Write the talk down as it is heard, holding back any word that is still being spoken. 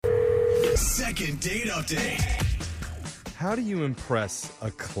Second date update. How do you impress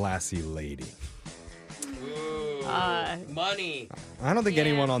a classy lady? Money. I don't think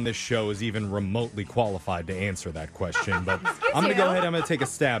anyone on this show is even remotely qualified to answer that question, but I'm going to go ahead. I'm going to take a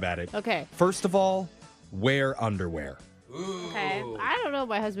stab at it. Okay. First of all, wear underwear. Okay. I don't know.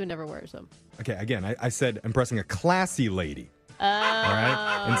 My husband never wears them. Okay, again, I said impressing a classy lady. All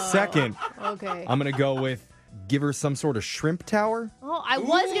right? And second, Okay. I'm going to go with give her some sort of shrimp tower. Oh, I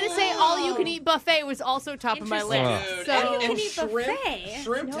was going to say all-you-can-eat buffet was also top of my list. Dude, So and All-you-can-eat buffet.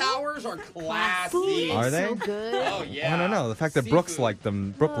 shrimp towers are classy. Are they? so good. Oh, yeah. I don't know. The fact that Brooke Seafood.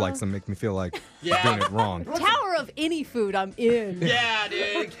 likes them make me feel like Yeah. I'm doing it wrong. Tower of any food, I'm in. Yeah,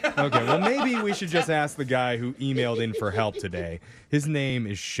 dude. Okay, well, maybe we should just ask the guy who emailed in for help today. His name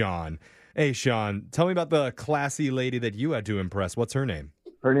is Sean. Hey, Sean, tell me about the classy lady that you had to impress. What's her name?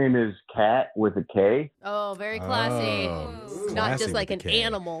 Her name is Kat with a K. Oh, very classy. Oh, Not classy just like with an a K.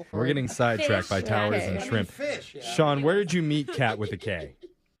 animal. We're getting sidetracked by Fish. towers Okay. and shrimp. Fish, yeah. Sean, where did you meet Kat with a K?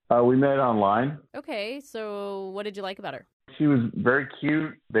 We met online. Okay, so what did you like about her? She was very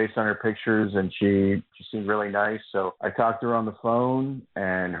cute based on her pictures, and she seemed really nice. So I talked to her on the phone,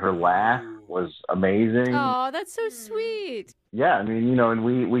 and her laugh was amazing. Oh, that's so sweet. Yeah, I mean, and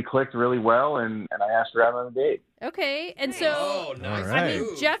we clicked really well, and I asked her out on a date. Okay, and so Oh, nice. All right.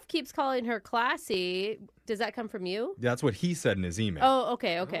 move. Jeff keeps calling her classy. Does that come from you? That's what he said in his email. Oh,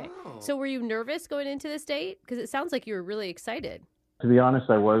 okay. Oh. So were you nervous going into this date? Because it sounds like you were really excited. To be honest,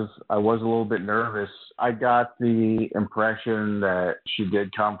 I was a little bit nervous. I got the impression that she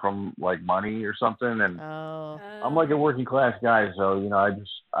did come from like money or something, and Oh. I'm like a working class guy, so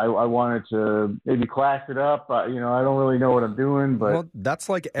I wanted to maybe class it up. I don't really know what I'm doing, but Well, that's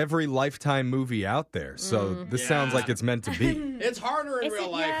like every Lifetime movie out there. So this sounds Yeah. like it's meant to be. It's harder in Is real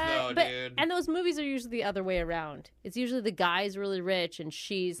it life, yet? though, But dude. and those movies are usually the other way around. It's usually the guy's really rich and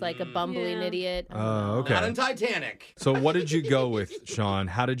she's like a bumbling Yeah. idiot. Oh, Not in okay. Titanic. So what did you go with, Sean?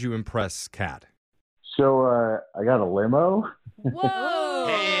 How did you impress Kat? so I got a limo. Whoa!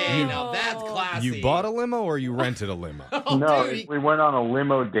 Hey, now that's classy. You bought a limo or you rented a limo? Oh, No, dude. we went on a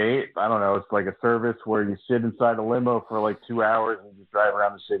limo date. I don't know. It's like a service where you sit inside a limo for like 2 hours and just drive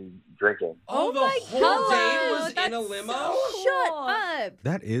around the city drinking. Oh, the my whole God, date was in that's a limo? Shut up!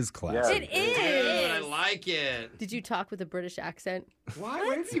 That is classy. It is. Dude, I like it. Did you talk with a British accent? Why?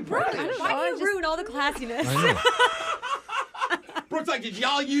 Why did you British? Why do you ruin all the classiness? I know. Brooke's like, did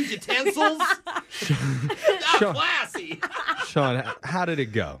y'all use utensils? Not Sure. classy. Sean, how did it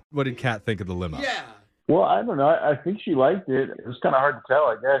go? What did Kat think of the limo? Yeah. Well, I don't know. I think she liked it. It was kind of hard to tell,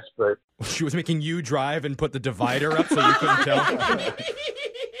 I guess, but She was making you drive and put the divider up so you couldn't tell?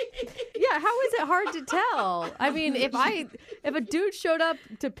 Yeah, how is it hard to tell? I mean, if a dude showed up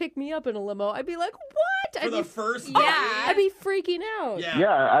to pick me up in a limo, I'd be like, "What?" For the first Yeah. I'd be freaking out. Yeah.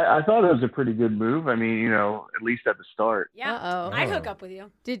 yeah, I thought it was a pretty good move. I mean, at least at the start. Yeah. Uh-oh. I'd hook up with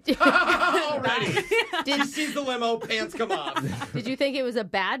you. Did Already. She did sees the limo, pants come off. did you think it was a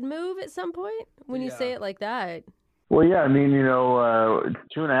bad move at some point when you Yeah. say it like that? Well, yeah, I mean,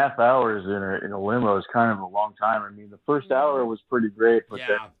 2.5 hours in a limo is kind of a long time. I mean, the first hour was pretty great, but then,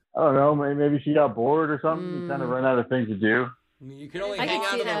 Yeah. I don't know, maybe she got bored or something. You kind of run out of things to do. You can only I hang can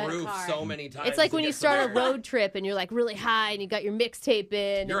out see on that. the roof Car. so many times. It's like to when you get start a somewhere. road trip and you're like really high and you got your mixtape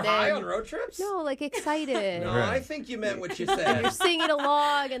in. You're and high then, on road trips? No, like excited. No, Right. I think you meant what you You're said. singing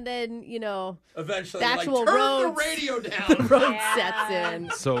along and then, Eventually, the you're actual like, turn roads- the radio the down. road Yeah. sets in.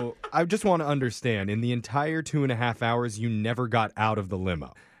 So I just want to understand, in the entire 2.5 hours, you never got out of the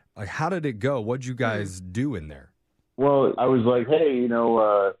limo. Like, how did it go? What'd you guys do in there? Well, I was like, hey,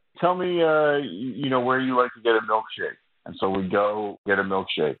 tell me, where you like to get a milkshake. And so we go get a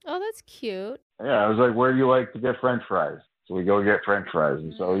milkshake. Oh, that's cute. Yeah, I was like, where do you like to get French fries? So we go get French fries.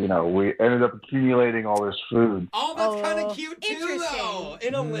 And so, we ended up accumulating all this food. Oh, that's kind Oh. of cute too, Interesting. though.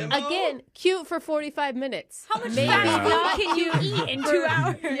 In a limo. Again, cute for 45 minutes. How much Maybe fast not food can you cute eat in for- 2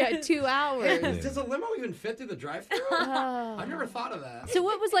 hours? Yeah, 2 hours. Does a limo even fit through the drive-thru? Oh. I've never thought of that. So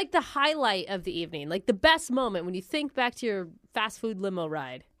what was like the highlight of the evening? Like the best moment when you think back to your fast food limo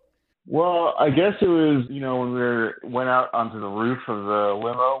ride? Well, I guess it was, when went out onto the roof of the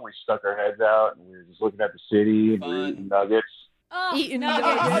limo, we stuck our heads out and we were just looking at the city and we were Fun. eating nuggets. Oh, Eating no,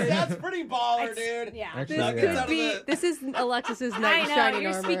 nuggets. Oh, okay. that's pretty baller, dude. Yeah. Actually, This Nuggets yeah. could out of be. the- This is Alexis's knight I in know, shining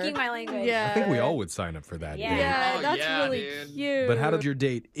you're armor. speaking my language. Yeah, I think we all would sign up for that. Yeah. deal. Yeah, Oh, that's yeah, really dude. cute. But how did your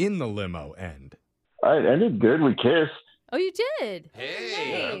date in the limo end? I ended good. We kissed. Oh, you did.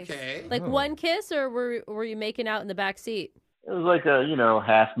 Hey, Nice. okay. Like Oh. one kiss, or were you making out in the back seat? It was like a,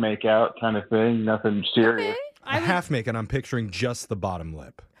 half make out kind of thing. Nothing serious. Okay. A half make, and I'm picturing just the bottom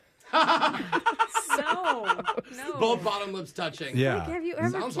lip. So No. Both bottom lips touching. Yeah. Have you ever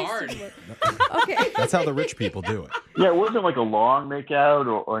Sounds kissed hard. someone? Okay. That's how the rich people do it. Yeah, it wasn't like a long makeout,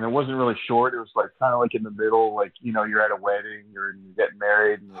 and it wasn't really short. It was like kind of like in the middle, like you're at a wedding, you're getting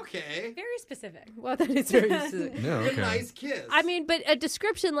married. And Okay. Very specific. Well, that is very specific. No, Good, okay. nice kiss. I mean, but a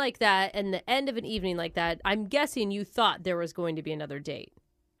description like that and the end of an evening like that, I'm guessing you thought there was going to be another date.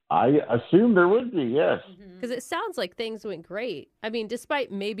 I assumed there would be, yes. Because it sounds like things went great. I mean, despite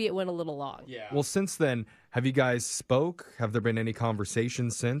maybe it went a little long. yeah. Well, since then, have you guys spoke? Have there been any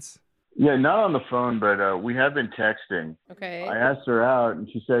conversations since? Yeah, not on the phone, but we have been texting. Okay. I asked her out, and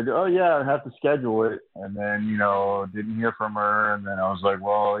she said, "Oh yeah, I have to schedule it." And then didn't hear from her, and then I was like,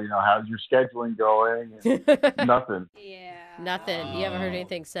 "Well, how's your scheduling going?" And nothing. Yeah. Nothing. You haven't heard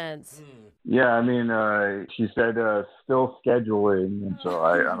anything since. Yeah, I mean, she said still scheduling, and so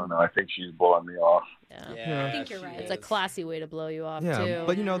I don't know. I think she's blowing me off. Yeah. Yeah, I think you're she right. It's a is. classy way to blow you off, Yeah, too.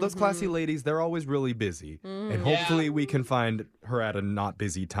 but those classy ladies, they're always really busy. And hopefully we can find her at a not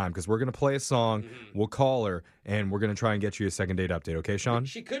busy time because we're going to play a song, we'll call her, and we're going to try and get you a second date update, okay, Sean?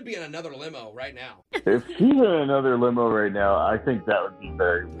 She could be in another limo right now. If she's in another limo right now, I think that would be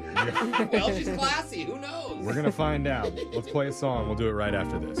very weird. Well, she's classy. Who knows? We're going to find out. Let's play a song. We'll do it right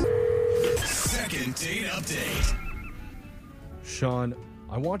after this. Second date update. Sean,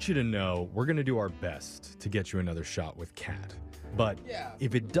 I want you to know we're going to do our best to get you another shot with Kat. But Yeah.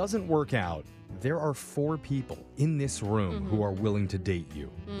 if it doesn't work out, there are 4 people in this room who are willing to date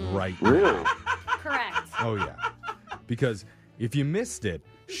you right now. Really? Correct. Oh, yeah. Because if you missed it,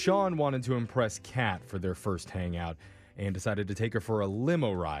 Sean wanted to impress Kat for their first hangout and decided to take her for a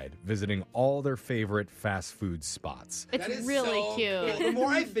limo ride, visiting all their favorite fast food spots. It's That is really so- cute. The more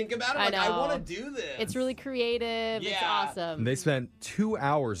I think about it, I I know. want to do this. It's really creative. It's Yeah. awesome. And they spent 2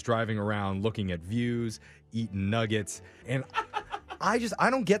 hours driving around looking at views, eating nuggets, and I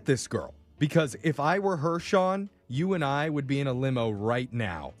don't get this girl. Because if I were her, Sean, you and I would be in a limo right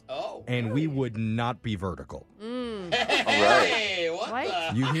now, Oh. and we would not be vertical. Hey, what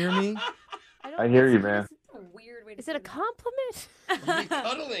What? the? You hear me? I hear you, man. That's a weird way to Is it a say that. compliment? Be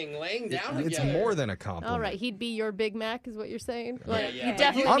cuddling, laying down It's together. more than a compliment. All right, he'd be your Big Mac, is what you're saying? Like, yeah. You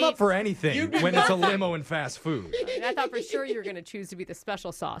definitely I'm need... up for anything You'd be when it's a limo and fast food. I thought for sure you were going to choose to be the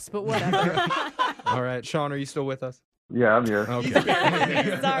special sauce, but whatever. All right, Sean, are you still with us? Yeah, I'm here.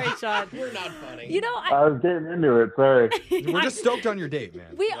 Okay. Sorry, Sean. We're not funny. You know, I was getting into it. Sorry. We're just stoked on your date,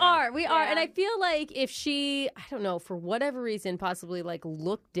 man. we are. Yeah. And I feel like if she, I don't know, for whatever reason, possibly like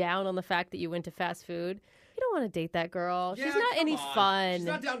looked down on the fact that you went to fast food, you don't want to date that girl. Yeah, She's not come any on. fun. She's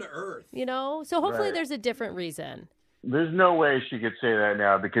not down to earth. So hopefully Right. there's a different reason. There's no way she could say that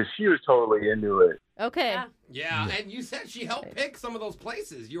now because she was totally into it. Okay. Yeah. Yeah, and you said she helped pick some of those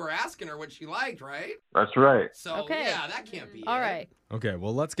places. You were asking her what she liked, right? That's right. So, Okay. yeah, that can't be All it. right. Okay,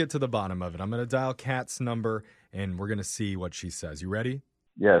 well, let's get to the bottom of it. I'm going to dial Kat's number, and we're going to see what she says. You ready?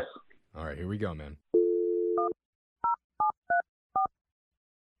 Yes. All right, here we go, man.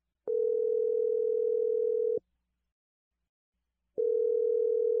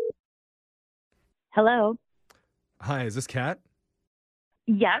 Hello. Hi, is this Kat?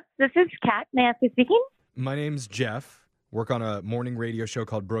 Yes, this is Kat. May I ask who's speaking? My name's Jeff. Work on a morning radio show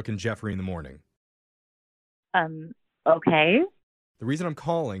called Brooke and Jeffrey in the Morning. Okay. The reason I'm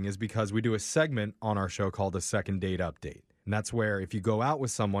calling is because we do a segment on our show called a second date update. And that's where if you go out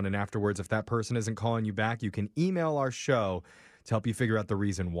with someone and afterwards, if that person isn't calling you back, you can email our show to help you figure out the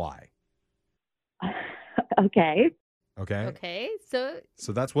reason why. Okay. Okay? Okay. So,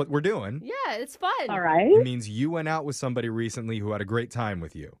 So that's what we're doing. yeah, it's fun. All right. It means you went out with somebody recently who had a great time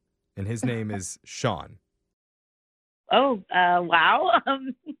with you. And his name is Sean. Oh, wow.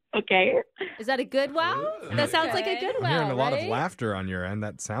 Okay. Is that a good wow? Ooh. That sounds like a Okay. good I'm wow, hearing a lot right? of laughter on your end.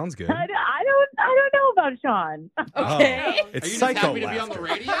 That sounds good. I don't know about Sean. Okay. Oh, it's Are you just psycho happy to be on the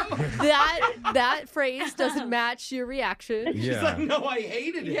laughter. radio? That phrase doesn't match your reaction. She's Yeah. like, no, I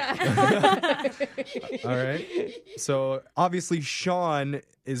hated it. Yeah. All right. So obviously, Sean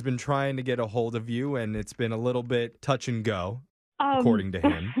has been trying to get a hold of you, and it's been a little bit touch and go, according to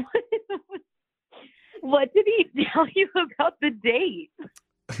him. What did he tell you about the date?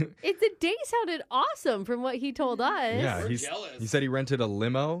 The date sounded awesome from what he told us. Yeah, We're jealous. he said he rented a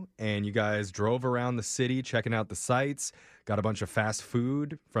limo, and you guys drove around the city checking out the sights, got a bunch of fast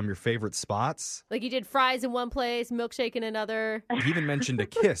food from your favorite spots. Like you did fries in one place, milkshake in another. He even mentioned a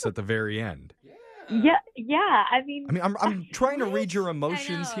kiss at the very end. Yeah. I mean, I'm trying to read your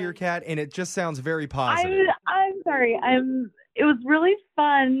emotions know. here, Kat, and it just sounds very positive. I'm sorry. It was really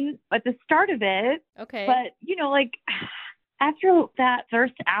fun at the start of it, Okay. but like after that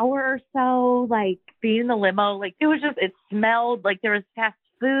first hour or so, like being in the limo, like it smelled like there was fast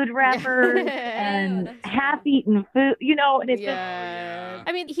food wrappers and half-eaten food, and it's just, Yeah.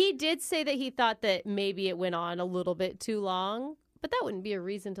 I mean, he did say that he thought that maybe it went on a little bit too long, but that wouldn't be a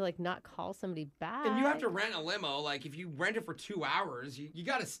reason to not call somebody back. And you have to rent a limo. Like, if you rent it for 2 hours, you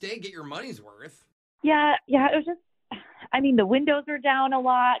got to stay, get your money's worth. yeah, it was just, the windows were down a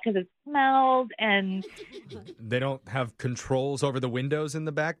lot because it smelled, and They don't have controls over the windows in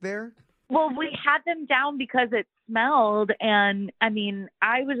the back there? well, we had them down because it smelled, and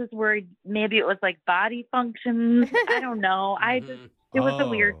I was just worried maybe it was body functions. I don't know. It was a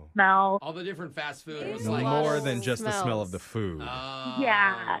weird Oh. smell. All the different fast food It was was a like lot More of than just the smell of smells. the food.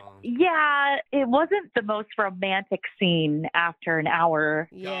 Yeah, it wasn't the most romantic scene after an hour.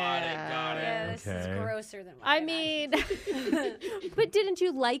 Got Yeah. it. Yeah, this is Okay. grosser than what I mean, but didn't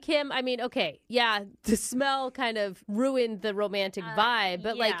you like him? Okay, yeah, the smell kind of ruined the romantic vibe,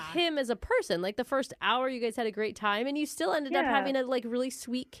 but yeah. him as a person, the first hour you guys had a great time and you still ended up Yeah. having a really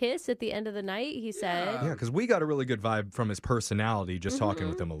sweet kiss at the end of the night, he said. Yeah, because we got a really good vibe from his personality just talking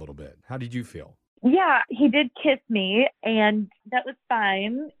with him a little bit. How did you feel? Yeah, he did kiss me, and that was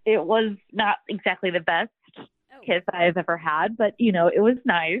fine. It was not exactly the best kiss I've ever had, but it was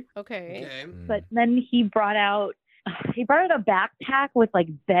nice. Okay. Okay. But then he brought out a backpack with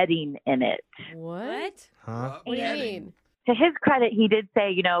bedding in it. What? Huh? What do you Bedding. mean? To his credit, he did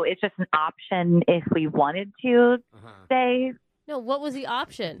say, it's just an option if we wanted to stay. No, what was the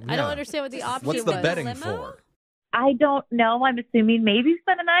option? I don't Yeah. understand what the option What's was. the bedding limo? for? I don't know. I'm assuming maybe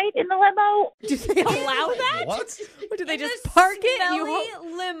spend a night in the limo. Do they allow that? What? Or do they In just the park it and you smelly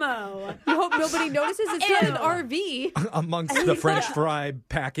hope, limo. you hope nobody notices? It's not an Ew. RV. Amongst the French fry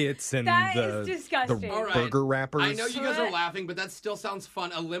packets and That the, is disgusting. the All right. burger wrappers. I know you guys are laughing, but that still sounds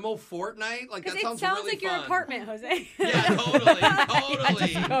fun. A limo fortnight? That Because it sounds sounds really like your fun. apartment, Jose. Yeah, totally.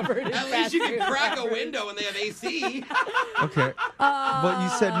 covered in At least fast you can food crack a wrappers. window and they have AC. Okay. But you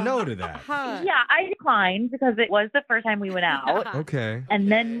said no to that. Huh. Yeah, I declined because it was the first time we went out. Okay.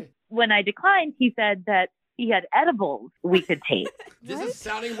 And then when I declined, he said that he had edibles we could take. This is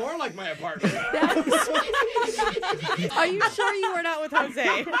sounding more like my apartment. Are you sure you were not with Jose?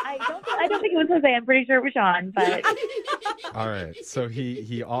 I don't think it was Jose. I'm pretty sure it was Sean, but All right. So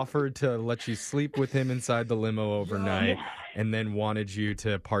he offered to let you sleep with him inside the limo overnight and then wanted you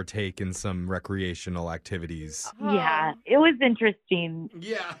to partake in some recreational activities. yeah, it was interesting.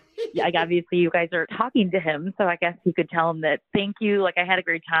 Yeah. Like, obviously, you guys are talking to him, so I guess you could tell him that thank you. I had a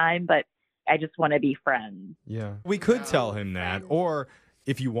great time, but I just want to be friends. Yeah. We could tell him that. Or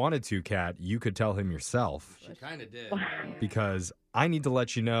if you wanted to, Kat, you could tell him yourself. She kind of did. Because I need to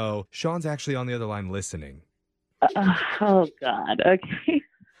let you know Sean's actually on the other line listening. Oh, God. Okay.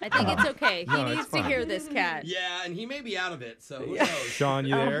 I think it's okay. No, He it's needs to fine. hear this, Cat. Yeah, and he may be out of it, so who knows? Sean,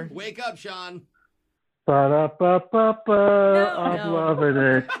 you there? Wake up, Sean. Ba-da-ba-ba-ba. I'm No. loving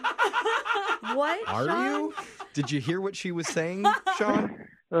it. What? Are Sean? you? Did you hear what she was saying, Sean?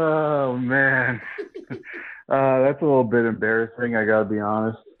 Oh, man. That's a little bit embarrassing, I gotta be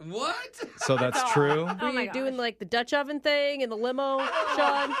honest. What? So that's true? Were Oh my you doing gosh. the Dutch oven thing in the limo,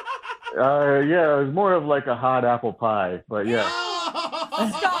 Sean? Yeah, it was more of like a hot apple pie, but yeah.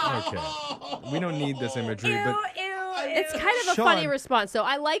 Okay. We don't need this imagery, Ew, but ew, It's kind of a Sean. funny response, though.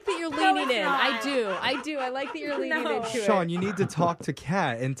 I like that you're leaning it's in. not. I do. I like that you're leaning No. into Sean, it. you need to talk to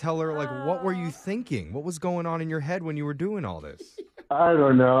Kat and tell her, what were you thinking? What was going on in your head when you were doing all this? I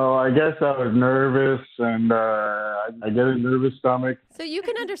don't know. I guess I was nervous, and I get a nervous stomach. So you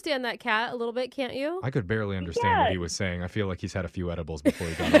can understand that, Cat, a little bit, can't you? I could barely understand what Yeah. he was saying. I feel like he's had a few edibles before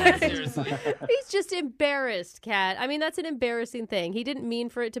he got on. Seriously. He's just embarrassed, Cat. I mean, that's an embarrassing thing. He didn't mean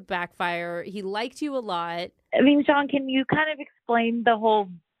for it to backfire. He liked you a lot. Sean, can you kind of explain the whole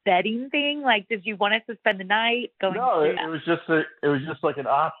bedding thing? Did you want us to spend the night going? No, through it was just like an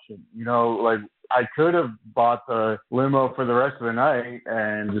option. I could have bought the limo for the rest of the night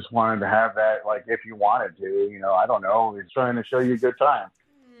and just wanted to have that, if you wanted to. I don't know. He's trying to show you a good time.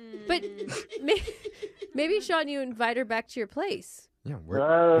 But maybe, Sean, you invite her back to your place. Yeah,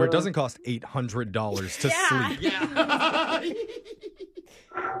 where it doesn't cost $800 to sleep. Yeah.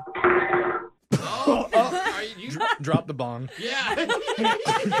 Are you? Drop the bong. Yeah.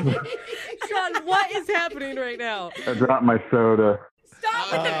 Sean, what is happening right now? I dropped my soda.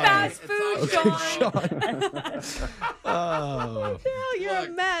 Stop with the fast food, it's Sean. Oh. Oh, you're a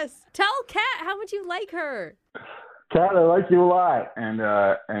Look. mess. Tell Kat how much you like her. Kat, I like you a lot, and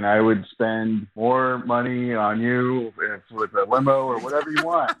I would spend more money on you with a limo or whatever you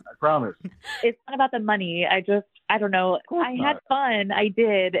want. I promise. It's not about the money. I don't know. I had fun. I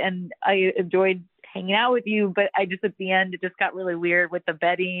did, and I enjoyed hanging out with you. But I just at the end, it just got really weird with the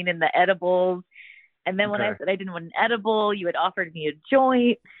bedding and the edibles. And then when I Okay. said I didn't want an edible, you had offered me a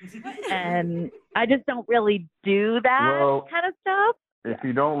joint. And I just don't really do that Well- kind of stuff. If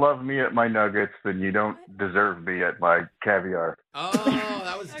you don't love me at my nuggets, then you don't deserve me at my caviar. Oh,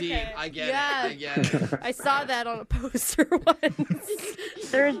 that was deep. Okay. I get Yeah. it. I get it. I saw that on a poster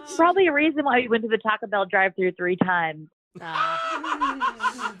once. There's probably a reason why we went to the Taco Bell drive-thru 3 times.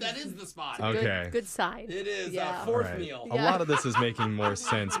 That is the spot. Okay. Good sign. It is Yeah. fourth All right. meal. A lot of this is making more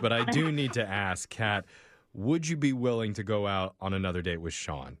sense, but I do need to ask, Kat, would you be willing to go out on another date with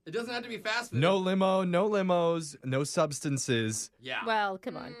Sean? It doesn't have to be fast food. No limo, no limos, no substances. Yeah. Well,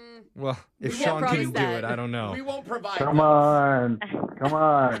 come on. Well, if We can't Sean promise can do that. it, I don't know. We won't provide. Come those. on. Come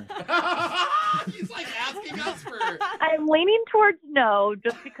on. He's like asking us for. I'm leaning towards no,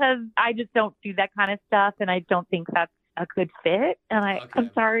 just because I just don't do that kind of stuff, and I don't think that's a good fit. And Okay. I'm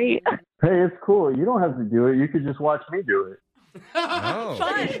sorry. Hey, it's cool. You don't have to do it. You could just watch me do it. Oh.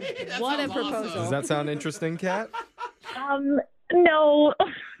 Fun. That What a sounds proposal. awesome. Does that sound interesting, Kat? No.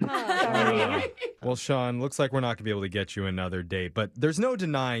 Uh, well, Sean, looks like we're not going to be able to get you another date, but there's no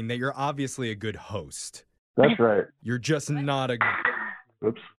denying that you're obviously a good host. That's right. You're just not a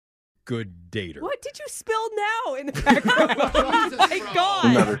Oops. good dater. What did you spill now in the background? oh Jesus, my bro. God.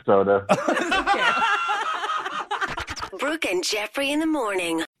 Another soda. Brooke and Jeffrey in the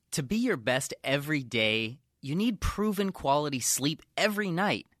morning. To be your best every day, you need proven quality sleep every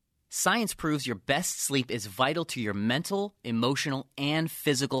night. Science proves your best sleep is vital to your mental, emotional, and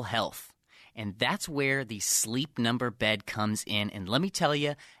physical health. And that's where the Sleep Number bed comes in. And let me tell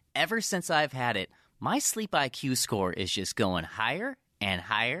you, ever since I've had it, my sleep IQ score is just going higher and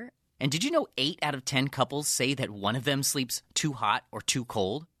higher. And did you know 8 out of 10 couples say that one of them sleeps too hot or too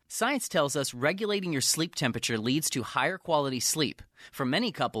cold? Science tells us regulating your sleep temperature leads to higher quality sleep. For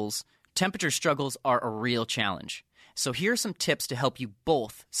many couples, temperature struggles are a real challenge. So here are some tips to help you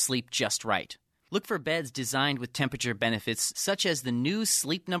both sleep just right. Look for beds designed with temperature benefits, such as the new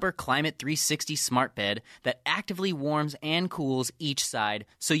Sleep Number Climate 360 smart bed that actively warms and cools each side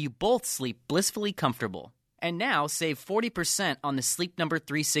so you both sleep blissfully comfortable. And now save 40% on the Sleep Number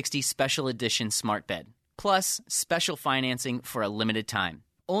 360 Special Edition smart bed, plus special financing for a limited time.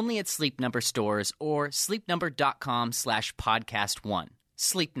 Only at Sleep Number stores or sleepnumber.com/podcast1.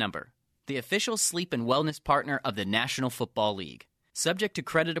 Sleep Number, the official sleep and wellness partner of the National Football League. Subject to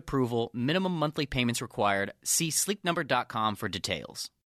credit approval, minimum monthly payments required. See sleepnumber.com for details.